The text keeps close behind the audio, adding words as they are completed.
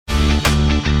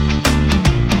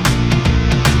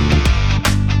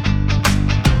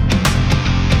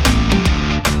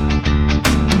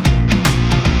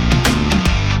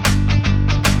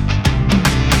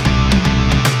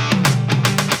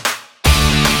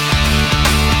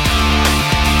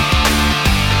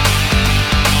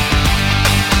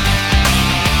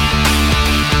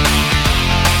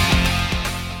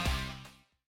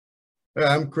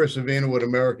I'm Chris Avina with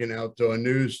American Outdoor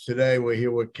News. Today, we're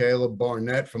here with Caleb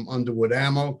Barnett from Underwood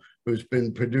Ammo, who's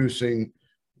been producing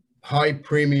high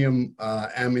premium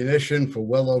ammunition for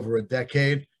well over a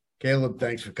decade. Caleb,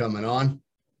 thanks for coming on.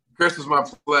 Chris, it's my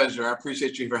pleasure. I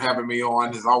appreciate you for having me on.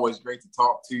 It's always great to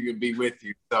talk to you and be with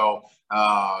you. So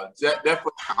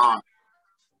definitely an honor.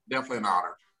 Definitely an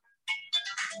honor.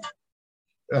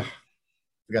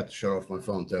 Forgot to shut off my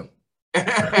phone too.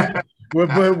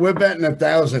 we're betting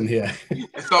 1,000 here.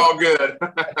 It's all good.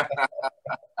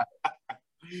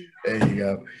 There you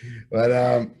go.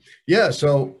 But yeah,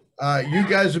 so you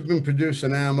guys have been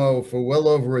producing ammo for well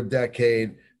over a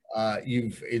decade.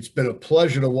 It's been a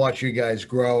pleasure to watch you guys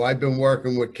grow. I've been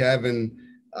working with Kevin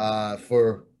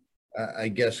for I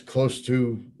guess close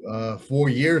to 4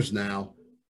 years now,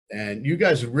 and you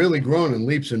guys have really grown in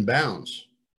leaps and bounds.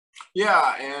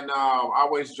 Yeah, and I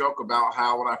always joke about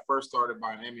how when I first started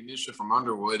buying ammunition from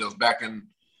Underwood, it was back in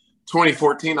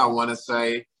 2014, I want to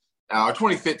say, or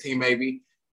 2015 maybe,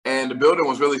 and the building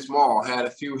was really small. Had a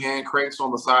few hand crates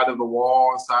on the side of the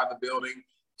wall inside the building,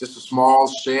 just a small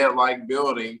shed-like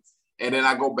building. And then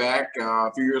I go back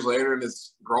a few years later, and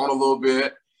it's grown a little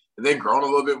bit, and then grown a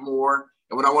little bit more.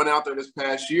 And when I went out there this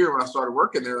past year, when I started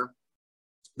working there,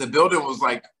 the building was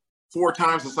like 4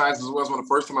 times the size as it was when the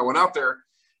first time I went out there.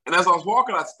 And as I was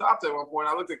walking, I stopped at one point.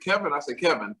 I looked at Kevin. I said,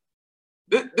 Kevin,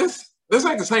 this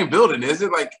ain't the same building, is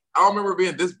it? Like, I don't remember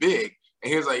being this big.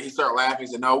 And he was like, he started laughing.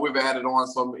 He said, no, we've added on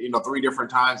some, 3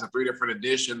 different times and 3 different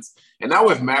editions. And now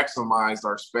we've maximized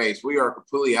our space. We are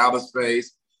completely out of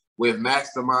space. We've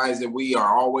maximized it. We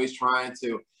are always trying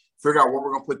to figure out where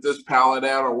we're going to put this pallet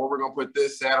at, or where we're going to put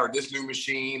this at, or this new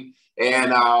machine.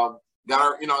 And got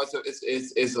our,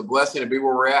 it's a blessing to be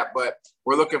where we're at, but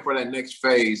we're looking for that next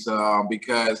phase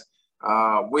because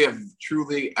we have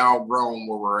truly outgrown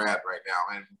where we're at right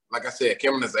now. And like I said,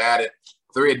 Kevin has added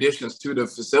 3 additions to the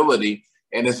facility,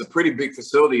 and it's a pretty big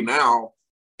facility now.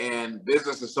 And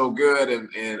business is so good,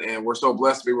 and we're so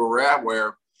blessed to be where we're at,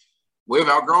 where we've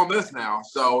outgrown this now.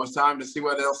 So it's time to see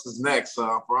what else is next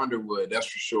for Underwood. That's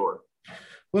for sure.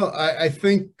 Well, I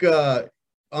think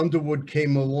Underwood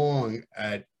came along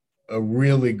at a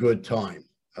really good time.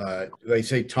 They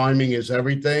say timing is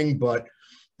everything, but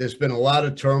there's been a lot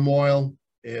of turmoil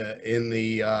in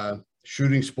the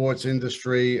shooting sports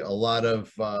industry, a lot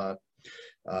of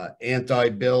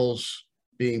anti-bills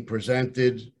being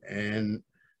presented, and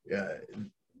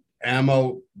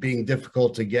ammo being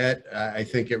difficult to get. I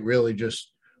think it really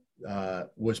just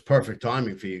was perfect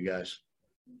timing for you guys.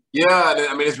 Yeah,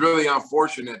 I mean, it's really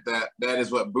unfortunate that is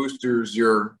what boosters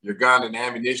your gun and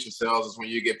ammunition sales, is when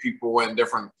you get people in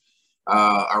different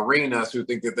arenas who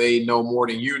think that they know more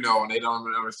than you know, and they don't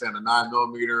even understand a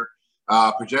 9mm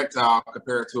projectile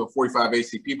compared to a 45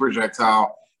 ACP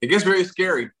projectile. It gets very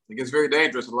scary. It gets very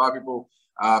dangerous. A lot of people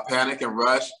panic and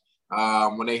rush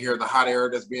when they hear the hot air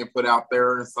that's being put out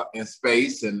there in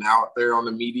space and out there on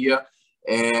the media.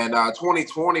 And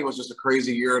 2020 was just a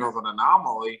crazy year, and it was an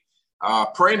anomaly.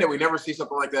 Praying that we never see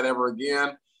something like that ever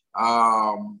again.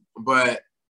 But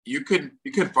you couldn't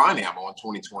find ammo in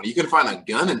 2020. You couldn't find a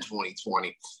gun in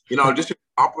 2020. Just a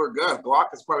popular gun.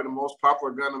 Glock is probably the most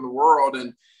popular gun in the world,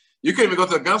 and you couldn't even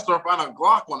go to a gun store and find a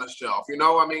Glock on the shelf.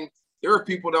 I mean, there were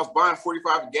people that was buying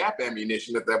 45 Gap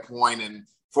ammunition at that point, and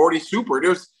 40 Super.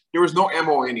 There was no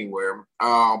ammo anywhere.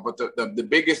 But the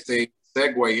biggest thing to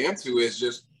segue into is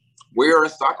just we are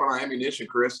in stock on our ammunition,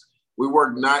 Chris. We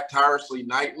work tirelessly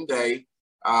night and day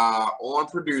on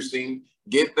producing,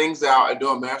 get things out, and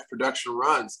doing mass production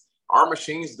runs. Our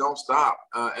machines don't stop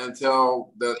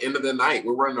until the end of the night.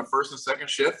 We're running the first and second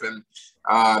shift, and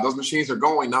those machines are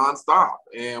going nonstop.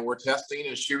 And we're testing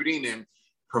and shooting and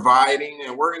providing,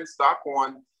 and we're in stock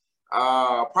on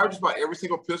probably just about every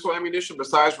single pistol ammunition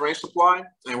besides range supply.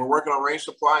 And we're working on range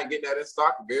supply and getting that in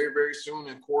stock very, very soon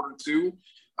in Q2.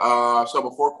 So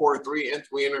before Q3,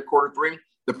 we enter Q3.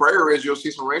 The prayer is you'll see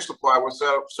some range supply with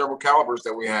several calibers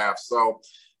that we have. So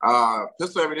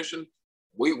pistol ammunition,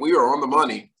 we are on the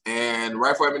money. And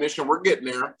rifle ammunition, we're getting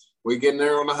there. We're getting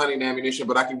there on the hunting ammunition,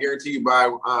 but I can guarantee you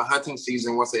by hunting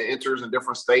season, once it enters in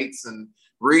different states and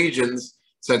regions,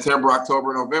 September,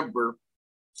 October, November,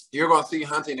 you're going to see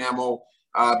hunting ammo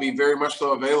be very much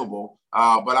so available.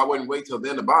 But I wouldn't wait till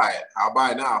then to buy it. I'll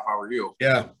buy it now if I were you.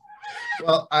 Yeah.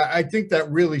 Well, I think that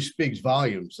really speaks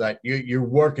volumes, that you're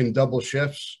working double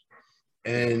shifts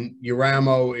and your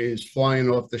ammo is flying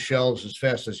off the shelves as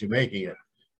fast as you're making it.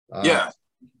 Yeah.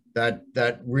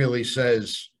 That really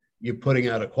says you're putting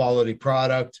out a quality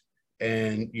product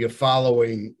and you're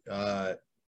following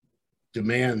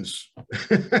demands,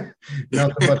 nothing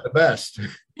but the best.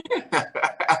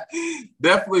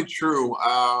 Definitely true.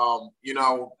 You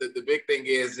know, the big thing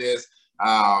is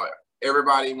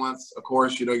everybody wants, of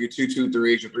course, you know, your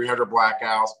 223s, your 300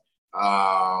 blackouts,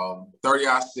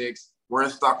 30-06. We're in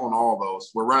stock on all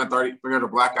those. We're running 300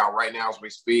 blackout right now as we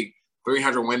speak.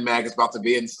 300 Win Mag is about to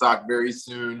be in stock very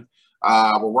soon.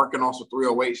 We're working on some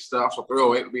 308 stuff, so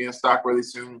 308 will be in stock really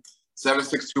soon.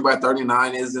 7.62 by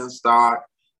 39 is in stock.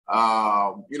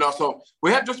 You know, so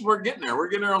we're getting there. We're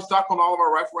getting there on stock on all of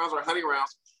our rifle rounds, our hunting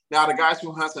rounds. Now, the guys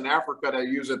who hunts in Africa that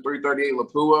use a 338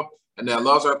 Lapua and that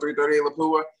loves our 338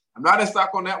 Lapua, I'm not in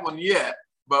stock on that one yet,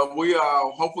 but we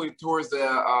hopefully towards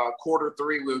the quarter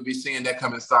three, we'll be seeing that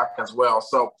come in stock as well.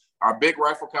 So our big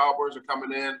rifle calibers are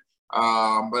coming in,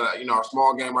 but you know, our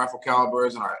small game rifle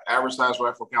calibers and our average size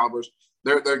rifle calibers,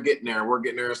 they're getting there. We're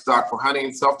getting there in stock for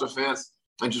hunting, self-defense,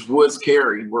 and just woods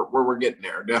carry. We're getting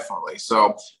there, definitely.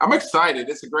 So I'm excited.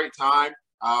 It's a great time.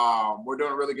 We're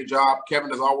doing a really good job.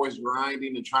 Kevin is always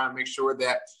grinding and trying to make sure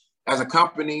that as a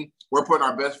company, we're putting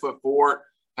our best foot forward,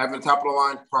 having top of the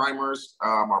line primers,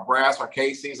 our brass, our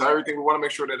casings, everything. We want to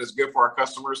make sure that it's good for our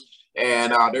customers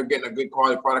and they're getting a good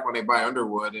quality product when they buy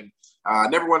Underwood. And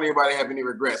never want anybody to have any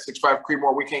regrets. 6.5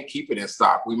 Creedmoor, we can't keep it in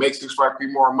stock. We make 6.5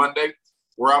 Creedmoor on Monday.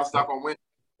 We're out of stock on Wednesday.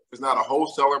 There's not a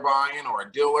wholesaler buying or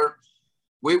a dealer.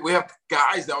 We have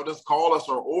guys that will just call us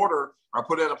or order or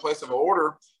put in a place of an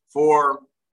order for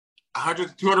 100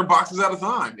 to 200 boxes at a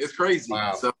time. It's crazy.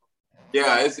 Wow. So,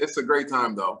 yeah, it's a great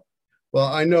time, though. Well,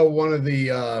 I know one of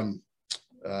the,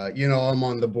 you know, I'm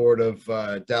on the board of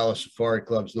Dallas Safari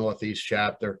Club's Northeast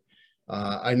chapter.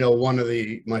 I know one of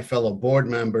my fellow board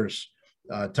members,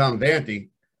 Tom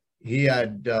Vanty, he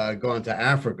had gone to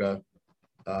Africa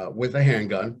with a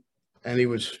handgun, and he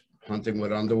was hunting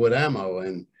with Underwood ammo.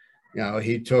 And, you know,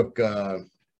 he took a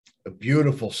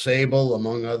beautiful Sable,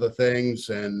 among other things,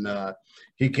 and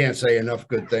he can't say enough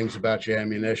good things about your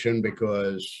ammunition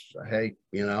because, hey,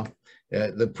 you know,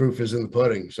 the proof is in the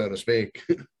pudding, so to speak.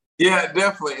 Yeah,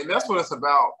 definitely. And that's what it's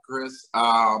about, Chris,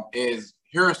 is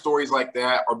hearing stories like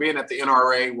that or being at the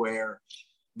NRA where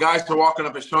guys are walking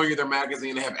up and showing you their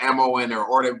magazine, they have ammo in there,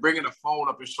 or they're bringing a phone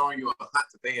up and showing you a hunt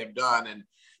that they have done, and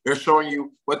they're showing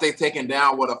you what they've taken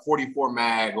down with a 44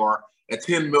 mag or a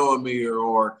 10 millimeter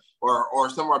or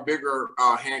some of our bigger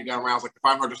handgun rounds like the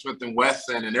 500 Smith &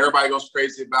 Wesson, and everybody goes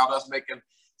crazy about us making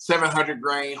 700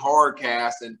 grain hard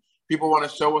cast, and people want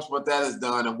to show us what that has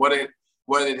done and what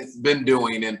it's been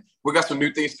doing. And we got some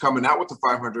new things coming out with the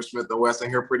 500 Smith & Wesson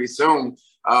here pretty soon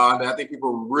that I think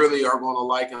people really are going to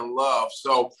like and love.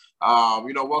 So,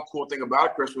 you know, one cool thing about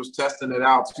it, Chris, was testing it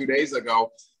out 2 days ago,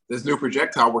 this new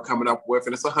projectile we're coming up with,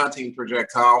 and it's a hunting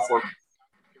projectile for a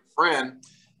friend.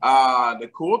 The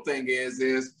cool thing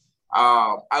is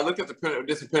I looked at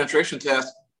this penetration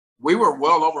test. We were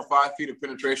well over 5 feet of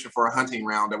penetration for a hunting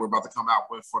round that we're about to come out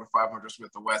with for the 500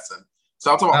 Smith & Wesson.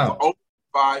 So I'm talking about over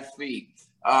 5 feet.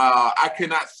 I could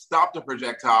not stop the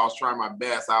projectile. I was trying my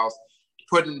best. I was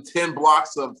putting 10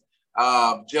 blocks of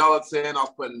gelatin. I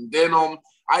was putting denim.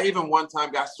 I even one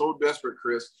time got so desperate,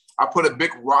 Chris, I put a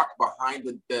big rock behind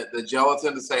the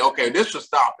gelatin to say, okay, this should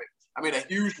stop it. I mean, a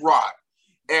huge rock.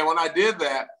 And when I did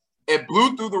that, it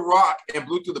blew through the rock and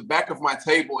blew through the back of my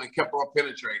table and kept on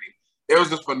penetrating. It was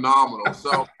just phenomenal.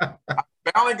 So I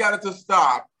finally got it to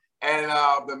stop. And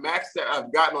the max that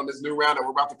I've gotten on this new round that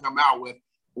we're about to come out with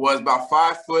was about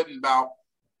 5 foot and about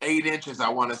 8 inches, I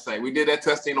want to say. We did that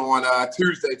testing on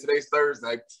Tuesday. Today's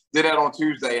Thursday. Did that on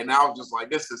Tuesday. And I was just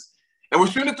like, and we're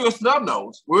shooting it through a snub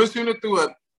nose. We were shooting it through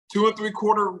a 2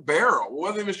 3/4 barrel. We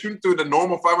wasn't even shooting through the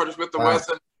normal 500 Smith &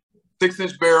 Wesson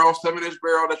 6-inch barrel, 7-inch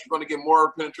barrel that you're going to get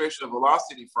more penetration of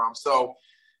velocity from. So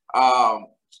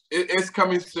it's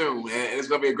coming soon, and it's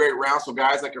going to be a great round. So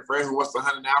guys like your friend who wants to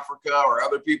hunt in Africa or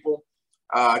other people,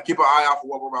 keep an eye out for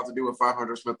what we're about to do with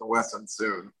 500 Smith & Wesson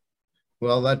soon.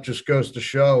 Well, that just goes to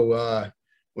show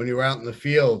when you're out in the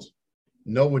field,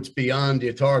 know what's beyond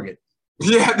your target.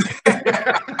 Yeah.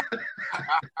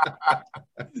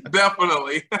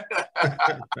 Definitely.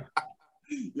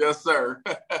 Yes, sir.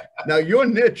 Now, your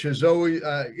niche is always,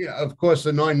 of course,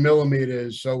 the 9 millimeter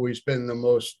has always been the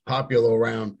most popular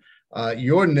round.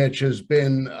 Your niche has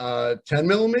been 10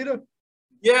 millimeter?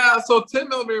 Yeah, so 10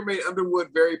 millimeter made Underwood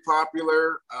very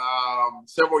popular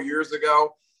several years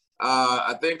ago.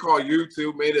 A thing called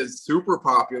YouTube made it super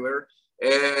popular,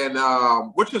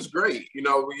 and which is great. You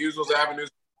know, we use those avenues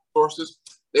sources.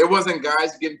 There wasn't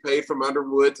guys getting paid from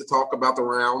Underwood to talk about the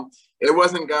round. It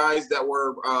wasn't guys that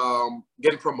were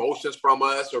getting promotions from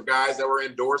us or guys that were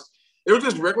endorsed. It was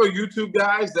just regular YouTube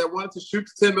guys that wanted to shoot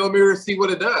the 10 millimeter and see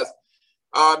what it does.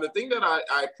 The thing that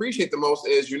I appreciate the most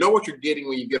is you know what you're getting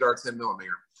when you get our 10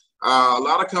 millimeter. A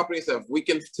lot of companies have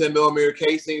weakened 10 millimeter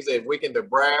casings. They've weakened the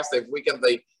brass. They've weakened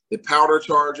the powder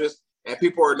charges, and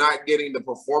people are not getting the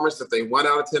performance that they want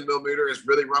out of 10 millimeter. It's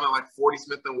really running like 40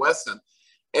 Smith & Wesson.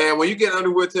 And when you get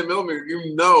Underwood 10 millimeter,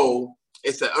 you know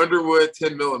it's an Underwood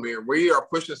 10 millimeter. We are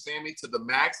pushing Sammy to the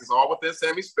max. It's all within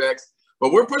Sammy's specs,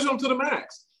 but we're pushing them to the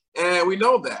max. And we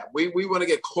know that. We want to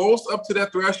get close up to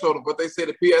that threshold of what they say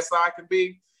the PSI can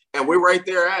be, and we're right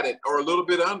there at it or a little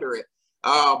bit under it.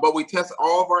 But we test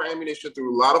all of our ammunition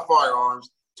through a lot of firearms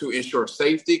to ensure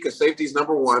safety, because safety is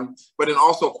number one, but then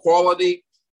also quality,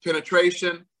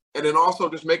 penetration, and then also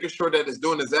just making sure that it's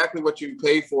doing exactly what you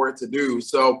pay for it to do.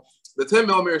 So the 10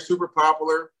 millimeter is super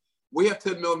popular. We have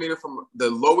 10 millimeter from the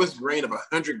lowest grain of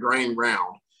 100 grain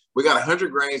round. We got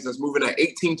 100 grains that's moving at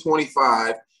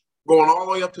 1825, going all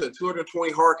the way up to a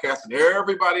 220 hard cast. And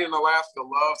everybody in Alaska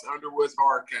loves Underwood's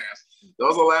hard cast.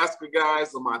 Those Alaska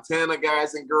guys, the Montana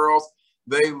guys and girls,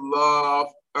 they love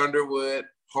Underwood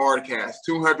hard cast,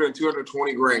 200 and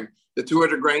 220 grain. The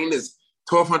 200 grain is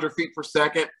 1,200 feet per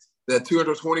second. The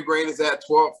 220 grain is at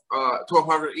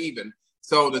 1,200 even.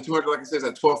 So the 200, like I said, is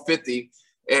at 1,250.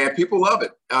 And people love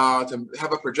it to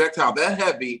have a projectile that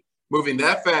heavy, moving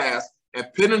that fast, and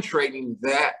penetrating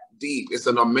that deep. It's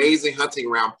an amazing hunting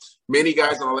round. Many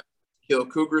guys on the kill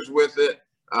cougars with it,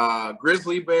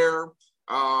 grizzly bear.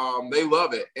 They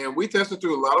love it. And we tested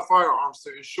through a lot of firearms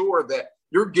to ensure that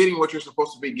you're getting what you're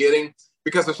supposed to be getting,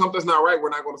 because if something's not right, we're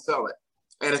not going to sell it.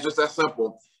 And it's just that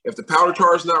simple. If the powder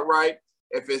charge is not right,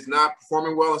 if it's not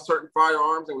performing well in certain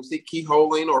firearms and we see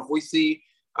keyholing, or if we see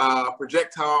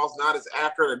projectiles not as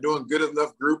accurate or doing good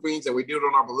enough groupings, and we do it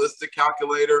on our ballistic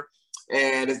calculator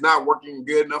and it's not working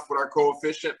good enough with our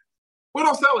coefficient, we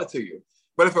don't sell it to you.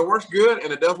 But if it works good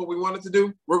and it does what we want it to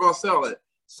do, we're going to sell it.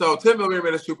 So 10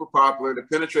 millimeter is super popular. The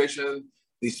penetration,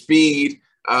 the speed,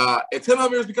 and 10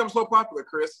 millimeters become so popular,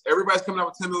 Chris. Everybody's coming out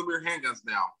with 10 millimeter handguns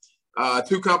now.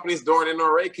 Two companies during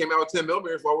NRA came out with 10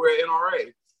 millimeters while we were at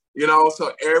NRA. You know,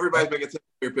 so everybody's making 10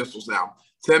 millimeter pistols now.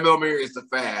 10 millimeter is the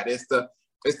fad. It's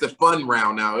the fun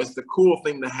round now. It's the cool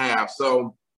thing to have.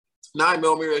 So 9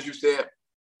 millimeter, as you said,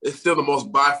 is still the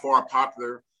most by far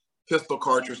popular pistol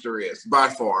cartridge there is, by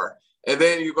far. And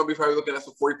then you're going to be probably looking at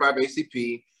some 45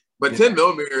 ACP. But 10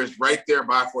 millimeter is right there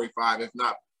by 45, if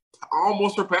not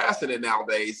almost surpassing it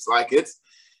nowadays. Like it's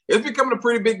becoming a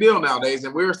pretty big deal nowadays.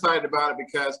 And we're excited about it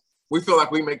because we feel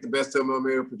like we make the best 10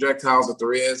 millimeter projectiles that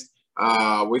there is.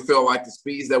 We feel like the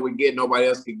speeds that we get, nobody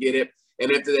else could get it.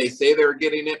 And if they say they're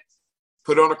getting it,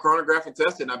 put it on a chronograph and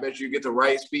test it. And I bet you get the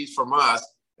right speeds from us.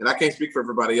 And I can't speak for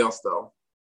everybody else, though.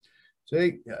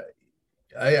 See,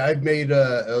 I've made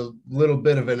a little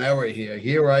bit of an error here.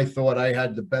 Here I thought I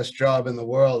had the best job in the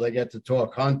world. I get to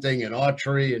talk hunting and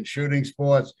archery and shooting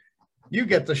sports. You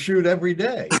get to shoot every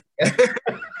day.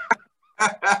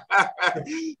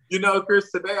 You know,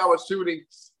 Chris, today I was shooting,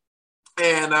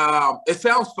 and it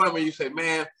sounds fun when you say,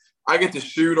 man, I get to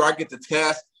shoot or I get to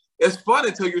test. It's fun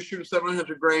until you're shooting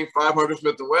 700 grain, 500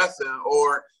 Smith & Wesson,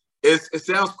 or it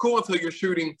sounds cool until you're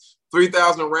shooting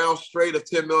 3,000 rounds straight of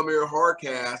 10 millimeter hard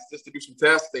cast just to do some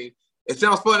testing. It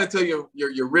sounds fun until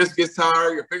your wrist gets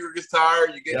tired, your finger gets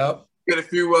tired, you get a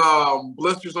few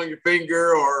blisters on your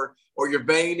finger, or your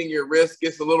vein in your wrist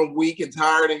gets a little weak and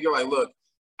tired, and you're like, look,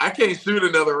 I can't shoot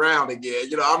another round again.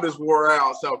 You know, I'm just wore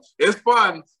out. So it's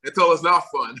fun until it's not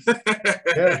fun.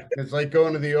 Yeah, it's like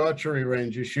going to the archery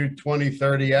range. You shoot 20,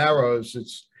 30 arrows.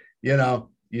 It's, you know,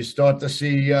 you start to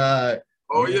see your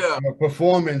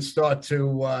performance start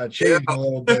to change a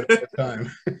little bit at the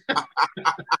time.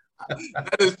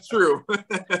 That is true.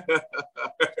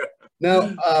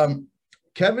 Now,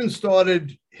 Kevin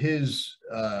started his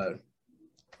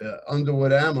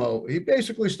Underwood ammo. He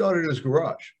basically started in his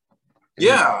garage.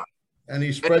 And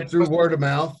he spread through word of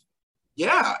mouth.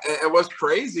 Yeah. And what's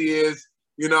crazy is,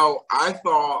 you know, I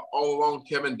thought all along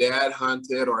Kevin dad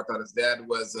hunted, or I thought his dad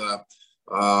was,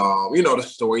 you know, the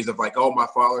stories of like, oh, my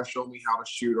father showed me how to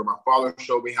shoot, or my father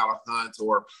showed me how to hunt,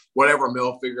 or whatever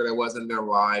male figure that was in their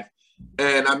life.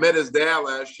 And I met his dad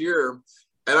last year,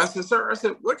 and I said, sir,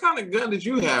 what kind of gun did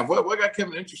you have? What got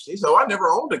Kevin interested? He said, oh, I never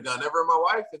owned a gun ever in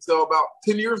my life until about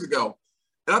 10 years ago.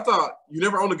 And I thought, you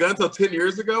never owned a gun until 10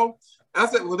 years ago? And I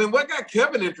said, well, then what got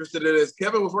Kevin interested in this?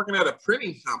 Kevin was working at a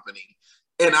printing company.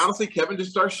 And honestly, Kevin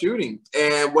just started shooting.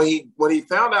 And what he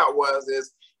found out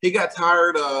is he got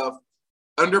tired of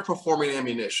underperforming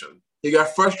ammunition. He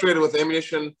got frustrated with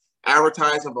ammunition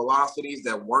advertising velocities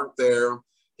that weren't there.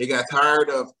 He got tired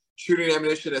of shooting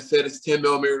ammunition that said it's 10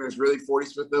 millimeter and it's really 40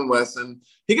 Smith & Wesson.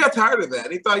 He got tired of that.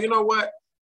 And he thought, you know what?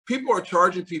 People are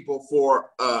charging people for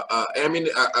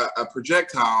a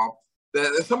projectile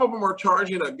that some of them are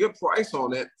charging a good price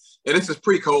on it. And this is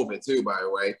pre-COVID too, by the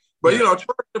way. But, charging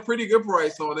a pretty good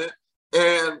price on it.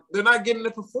 And they're not getting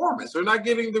the performance. They're not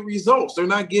getting the results. They're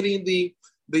not getting the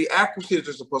accuracy that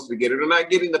they're supposed to be getting. They're not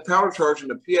getting the powder charge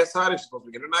and the PSI they're supposed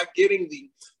to be getting. They're not getting the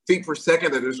feet per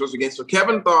second that they're supposed to get. So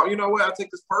Kevin thought, you know what, I'll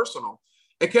take this personal.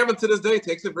 And Kevin to this day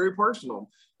takes it very personal.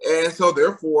 And so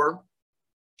therefore,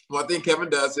 one thing Kevin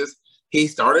does is he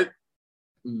started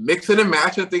mixing and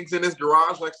matching things in his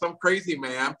garage like some crazy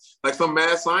man, like some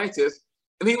mad scientist.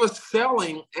 And he was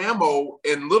selling ammo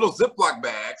in little Ziploc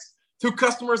bags to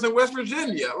customers in West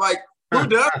Virginia. Like, who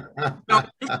does?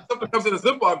 Something comes in a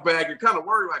Ziploc bag, you're kind of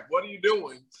worried, like, what are you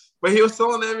doing? But he was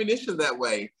selling ammunition that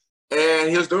way. And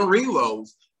he was doing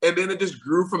reloads. And then it just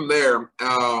grew from there.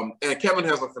 And Kevin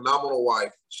has a phenomenal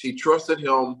wife. She trusted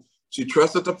him. She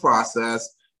trusted the process.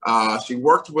 She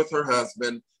worked with her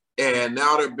husband. And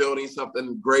now they're building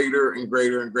something greater and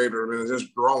greater and greater. And it's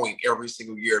just growing every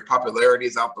single year. Popularity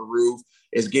is out the roof.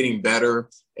 It's getting better.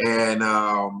 And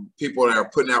people that are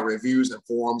putting out reviews and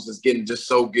forums is getting just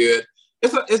so good.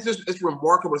 It's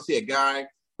remarkable to see a guy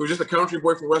who's just a country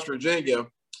boy from West Virginia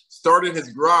start in his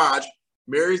garage,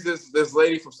 marries this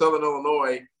lady from Southern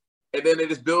Illinois, and then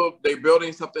they're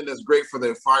building something that's great for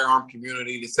the firearm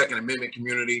community, the Second Amendment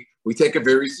community. We take it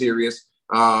very serious.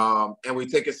 And we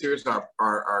take it serious,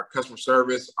 our customer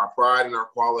service, our pride, and our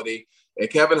quality. And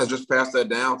Kevin has just passed that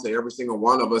down to every single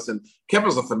one of us. And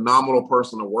Kevin's a phenomenal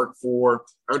person to work for.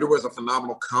 Underwood's a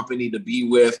phenomenal company to be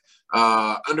with.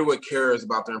 Underwood cares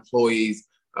about their employees.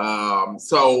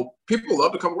 So people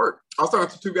love to come work. I was talking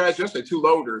to two guys yesterday, two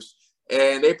loaders,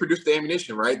 and they produce the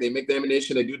ammunition, right? They make the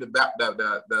ammunition. They do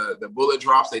the bullet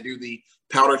drops. They do the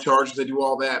powder charges. They do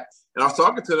all that. And I was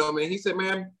talking to them, and he said,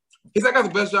 man, he's like, I got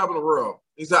the best job in the world.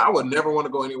 He said, I would never want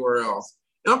to go anywhere else.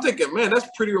 And I'm thinking, man, that's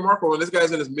pretty remarkable. And this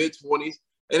guy's in his mid-20s.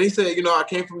 And he said, I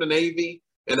came from the Navy,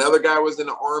 and the other guy was in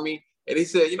the Army. And he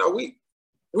said, we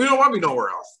don't want to be nowhere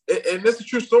else. And that's a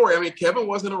true story. I mean, Kevin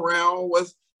wasn't around.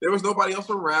 There was nobody else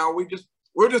around.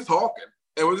 We're just talking.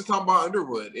 And we're just talking about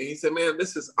Underwood. And he said, man,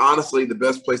 this is honestly the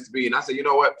best place to be. And I said, you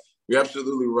know what? You're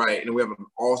absolutely right. And we have an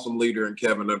awesome leader in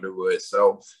Kevin Underwood.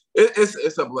 So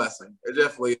it's a blessing. It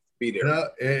definitely be there.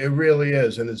 It really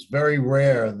is. And it's very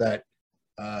rare that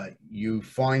you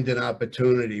find an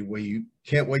opportunity where you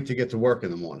can't wait to get to work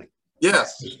in the morning.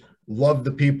 Yes. Just love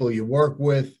the people you work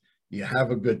with. You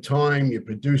have a good time. You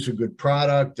produce a good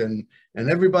product, and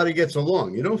everybody gets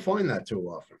along. You don't find that too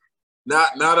often.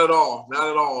 Not at all. Not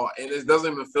at all. And it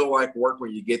doesn't even feel like work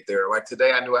when you get there. Like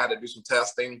today, I knew I had to do some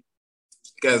testing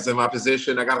because in my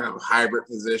position, I got to have a hybrid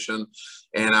position,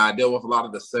 and I deal with a lot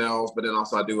of the sales, but then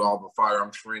also I do all the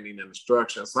firearm training and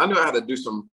instruction. So I knew I had to do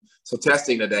some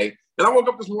testing today. And I woke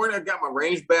up this morning, I got my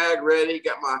range bag ready,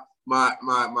 got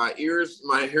my ears,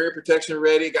 my hearing protection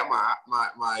ready, got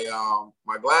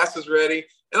my glasses ready,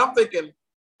 and I'm thinking,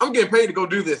 I'm getting paid to go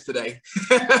do this today.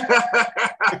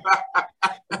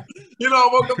 I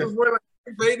woke up this morning,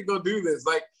 I'm getting paid to go do this.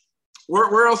 Like,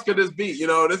 where else could this be?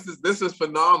 This is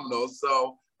phenomenal.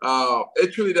 So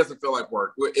it truly doesn't feel like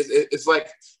work. It's like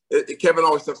Kevin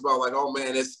always talks about, like, oh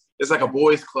man, it's like a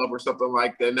boys club or something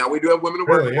like that. Now we do have women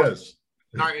to work with us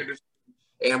in our industry,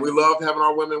 and we love having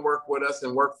our women work with us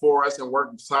and work for us and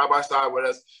work side by side with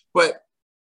us. But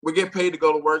we get paid to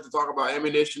go to work to talk about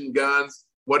ammunition, guns,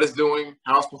 what it's doing,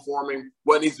 how it's performing,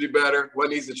 what needs to be better, what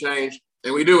needs to change,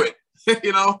 and we do it.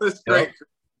 It's great. Yep.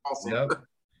 Awesome. Yep.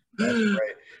 That's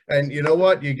great. And you know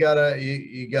what? You got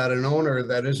an owner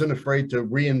that isn't afraid to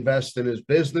reinvest in his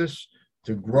business,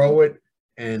 to grow it,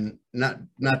 and not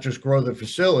just grow the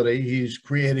facility. He's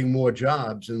creating more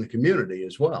jobs in the community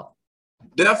as well.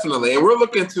 Definitely. And we're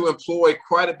looking to employ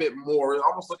quite a bit more. We're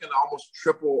almost looking to almost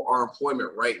triple our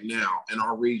employment right now in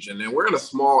our region. And we're in a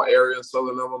small area in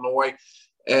Southern Illinois,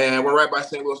 and we're right by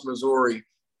St. Louis, Missouri.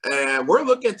 And we're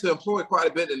looking to employ quite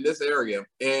a bit in this area.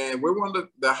 And we're one of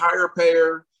the higher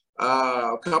payer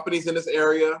companies in this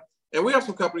area. And we have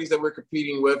some companies that we're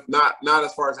competing with, not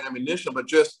as far as ammunition, but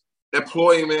just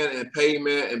employment and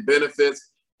payment and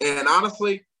benefits. And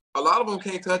honestly, a lot of them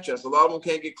can't touch us. A lot of them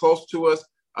can't get close to us.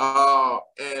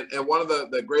 And one of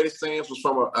the greatest sayings was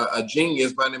from a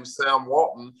genius by the name of Sam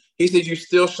Walton. He said, "You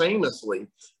steal shamelessly."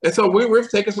 And so we've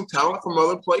taken some talent from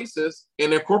other places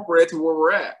and incorporated to where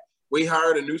we're at. We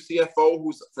hired a new CFO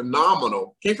who's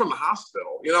phenomenal, came from the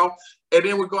hospital, and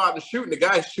then we go out to shoot, and the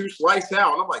guy shoots lights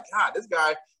out. And I'm like, God, this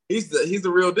guy, he's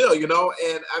the real deal,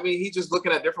 And I mean, he's just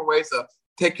looking at different ways to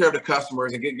take care of the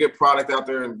customers and get good product out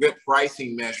there and good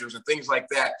pricing measures and things like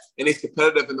that. And he's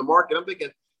competitive in the market. I'm thinking,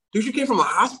 dude, you came from a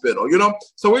hospital,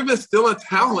 So we've been stealing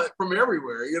talent from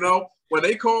everywhere, When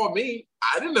they called me,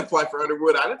 I didn't apply for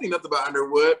Underwood. I didn't think nothing about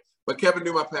Underwood. but Kevin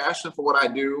knew my passion for what I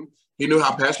do. He knew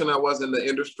how passionate I was in the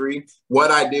industry,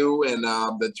 what I do, and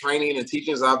the training and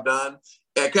teachings I've done.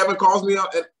 And Kevin calls me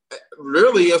up, and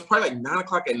really, it was probably like 9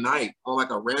 o'clock at night on like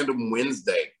a random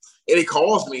Wednesday. And he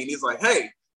calls me and he's like, hey,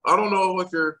 I don't know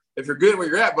if you're good where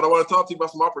you're at, but I want to talk to you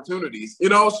about some opportunities.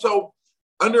 So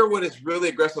Underwood is really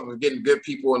aggressive with getting good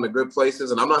people in the good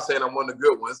places. And I'm not saying I'm one of the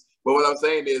good ones, but what I'm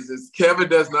saying is Kevin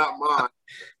does not mind.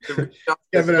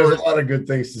 Kevin has a lot of good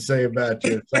things to say about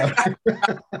you. So.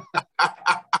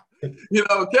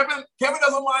 Kevin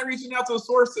doesn't mind reaching out to the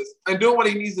sources and doing what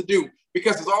he needs to do,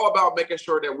 because it's all about making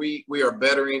sure that we are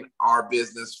bettering our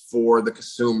business for the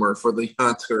consumer, for the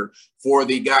hunter, for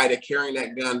the guy that carrying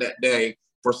that gun that day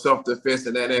for self-defense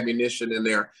and that ammunition in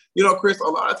there. Chris, a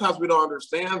lot of times we don't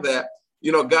understand that,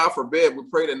 God forbid, we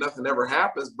pray that nothing ever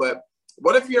happens, but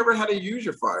what if you ever had to use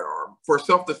your firearm for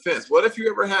self-defense? What if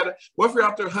you're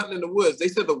out there hunting in the woods? They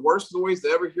said the worst noise to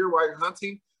ever hear while you're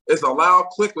hunting is a loud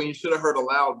click when you should have heard a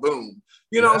loud boom.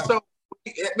 So,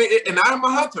 and I'm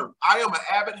a hunter. I am an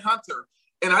avid hunter.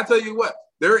 And I tell you what,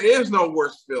 there is no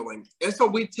worse feeling. And so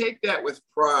we take that with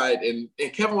pride. And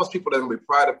Kevin wants people that will be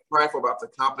prideful about the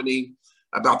company,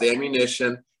 about the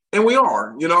ammunition. And we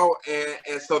are,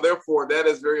 and so therefore that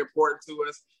is very important to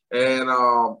us. And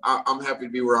I'm happy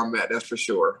to be where I'm at. That's for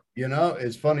sure.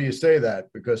 It's funny you say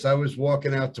that, because I was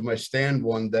walking out to my stand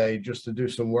one day just to do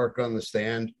some work on the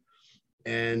stand.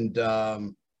 And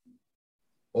all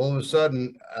of a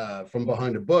sudden, from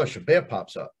behind a bush, a bear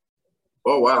pops up.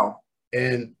 Oh, wow.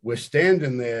 And we're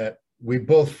standing there. We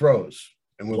both froze,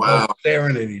 and we're both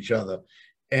staring at each other.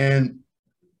 And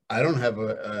I don't have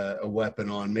a weapon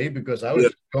on me because I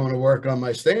was going to work on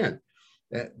my stand.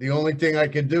 The only thing I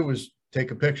could do was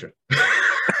take a picture.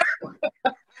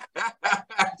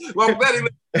 Well,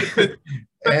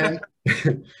 and,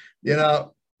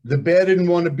 the bear didn't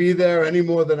want to be there any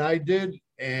more than I did.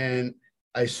 And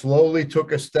I slowly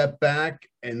took a step back,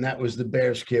 and that was the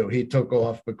bear's cue. He took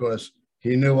off because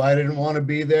he knew I didn't want to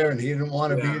be there, and he didn't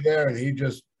want to be there. And he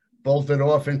just bolted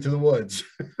off into the woods.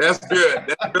 That's good.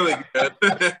 That's really good.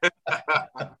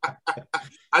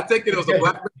 I think it was a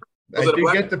black bear. I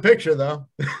did get the picture, though.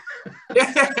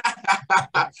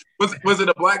 Was it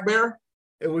a black bear?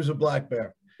 It was a black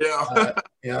bear. Yeah.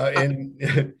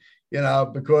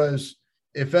 Because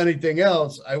if anything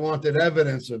else, I wanted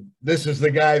evidence of this is the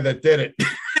guy that did it.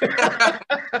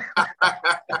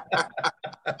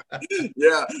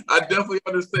 Yeah, I definitely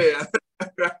understand.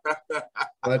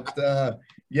 But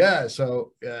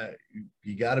so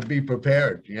you got to be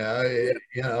prepared.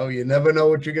 You never know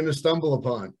what you're going to stumble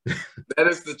upon. That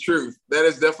is the truth. That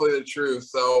is definitely the truth.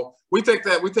 So we take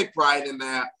pride in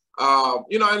that.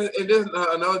 And there's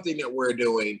another thing that we're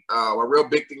doing. A real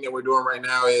big thing that we're doing right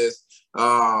now is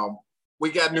we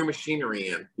got new machinery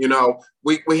in.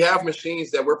 We have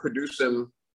machines that we're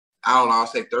producing. I don't know, I'll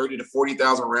say 30 to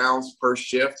 40,000 rounds per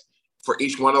shift for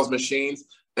each one of those machines.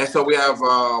 And so we have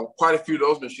quite a few of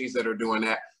those machines that are doing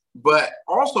that. But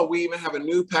also we even have a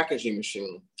new packaging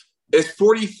machine. It's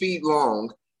 40 feet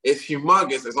long. It's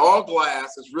humongous. It's all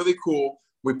glass. It's really cool.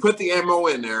 We put the ammo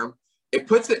in there. It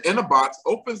puts it in a box,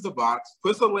 opens the box,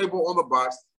 puts a label on the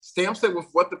box, stamps it with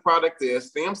what the product is,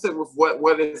 stamps it with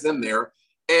what is in there.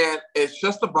 And it's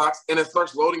just a box, and it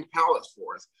starts loading pallets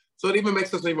for us. So it even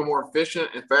makes us even more efficient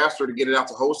and faster to get it out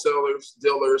to wholesalers,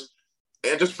 dealers,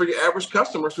 and just for your average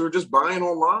customers who are just buying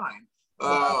online,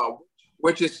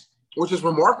 which is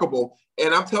remarkable.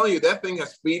 And I'm telling you, that thing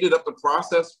has speeded up the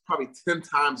process probably 10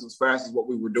 times as fast as what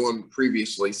we were doing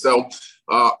previously. So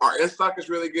our in-stock is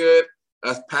really good.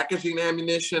 Packaging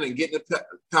ammunition and getting it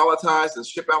palletized and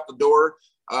shipped out the door,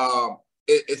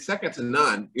 it's second to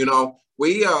none.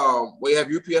 We have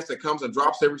UPS that comes and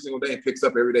drops every single day and picks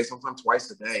up every day, sometimes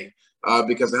twice a day,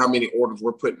 because of how many orders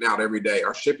we're putting out every day.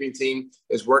 Our shipping team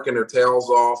is working their tails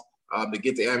off to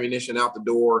get the ammunition out the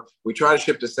door. We try to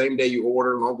ship the same day you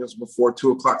order, long as before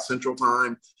 2 o'clock Central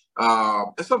Time.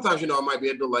 And sometimes, it might be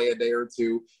a delay a day or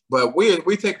two, but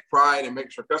we take pride in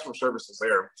making sure customer service is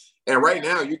there. And right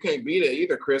now, you can't beat it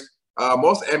either, Chris.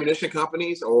 Most ammunition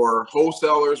companies or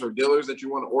wholesalers or dealers that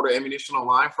you want to order ammunition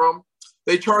online from,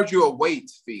 they charge you a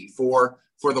weight fee for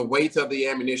the weight of the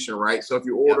ammunition, right? So if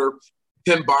you order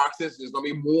 10 boxes, there's going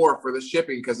to be more for the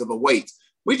shipping because of the weight.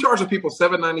 We charge the people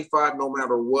 $7.95 no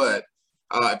matter what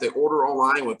if they order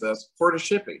online with us for the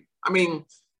shipping. I mean,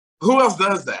 who else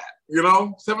does that?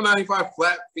 $7.95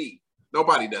 flat fee.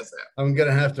 Nobody does that. I'm going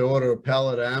to have to order a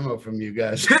pallet of ammo from you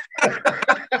guys.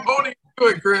 I'm holding you to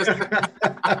it, Chris.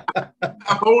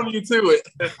 I'm holding you to it.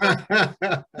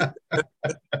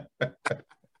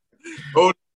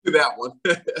 Hold to that one.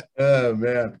 Oh,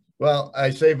 man. Well, I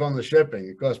save on the shipping.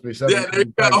 It cost me $7. Yeah, there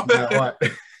you go.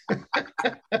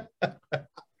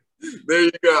 There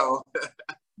you go.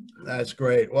 That's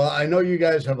great. Well, I know you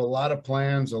guys have a lot of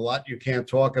plans, a lot you can't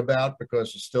talk about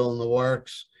because it's still in the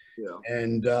works. Yeah.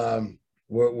 And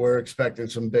we're expecting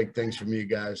some big things from you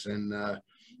guys. And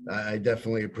I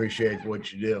definitely appreciate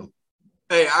what you do.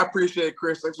 Hey, I appreciate it,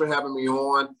 Chris. Thanks for having me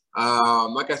on.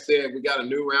 Like I said, we got a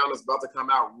new round that's about to come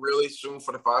out really soon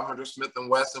for the 500 Smith &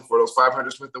 Wesson, for those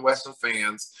 500 Smith & Wesson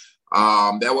fans.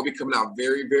 That will be coming out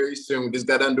very, very soon. Just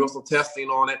got done doing some testing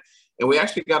on it. And we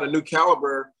actually got a new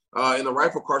caliber in the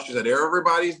rifle cartridge that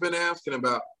everybody's been asking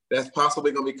about. That's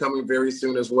possibly going to be coming very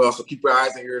soon as well. So keep your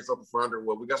eyes and ears open for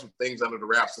Underwood. We got some things under the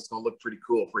wraps that's going to look pretty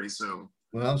cool pretty soon.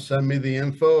 Well, send me the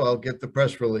info. I'll get the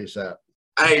press release out.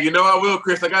 Hey, you know I will,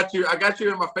 Chris. I got you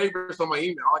in my favorites on my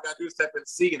email. All I got to do is type in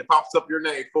C and it pops up your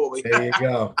name fully. There you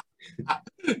go.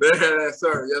 Yes,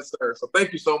 sir. Yes, sir. So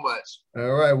thank you so much.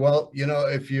 All right. Well,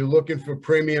 if you're looking for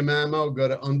premium ammo, go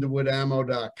to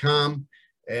underwoodammo.com.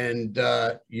 And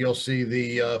you'll see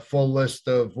the full list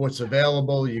of what's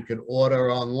available. You can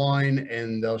order online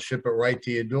and they'll ship it right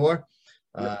to your door.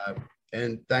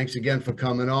 And thanks again for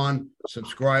coming on.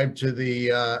 Subscribe to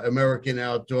the American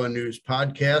Outdoor News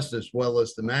podcast as well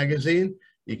as the magazine.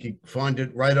 You can find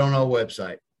it right on our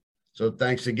website. So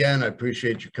thanks again. I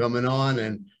appreciate you coming on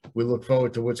and we look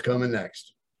forward to what's coming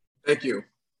next. Thank you.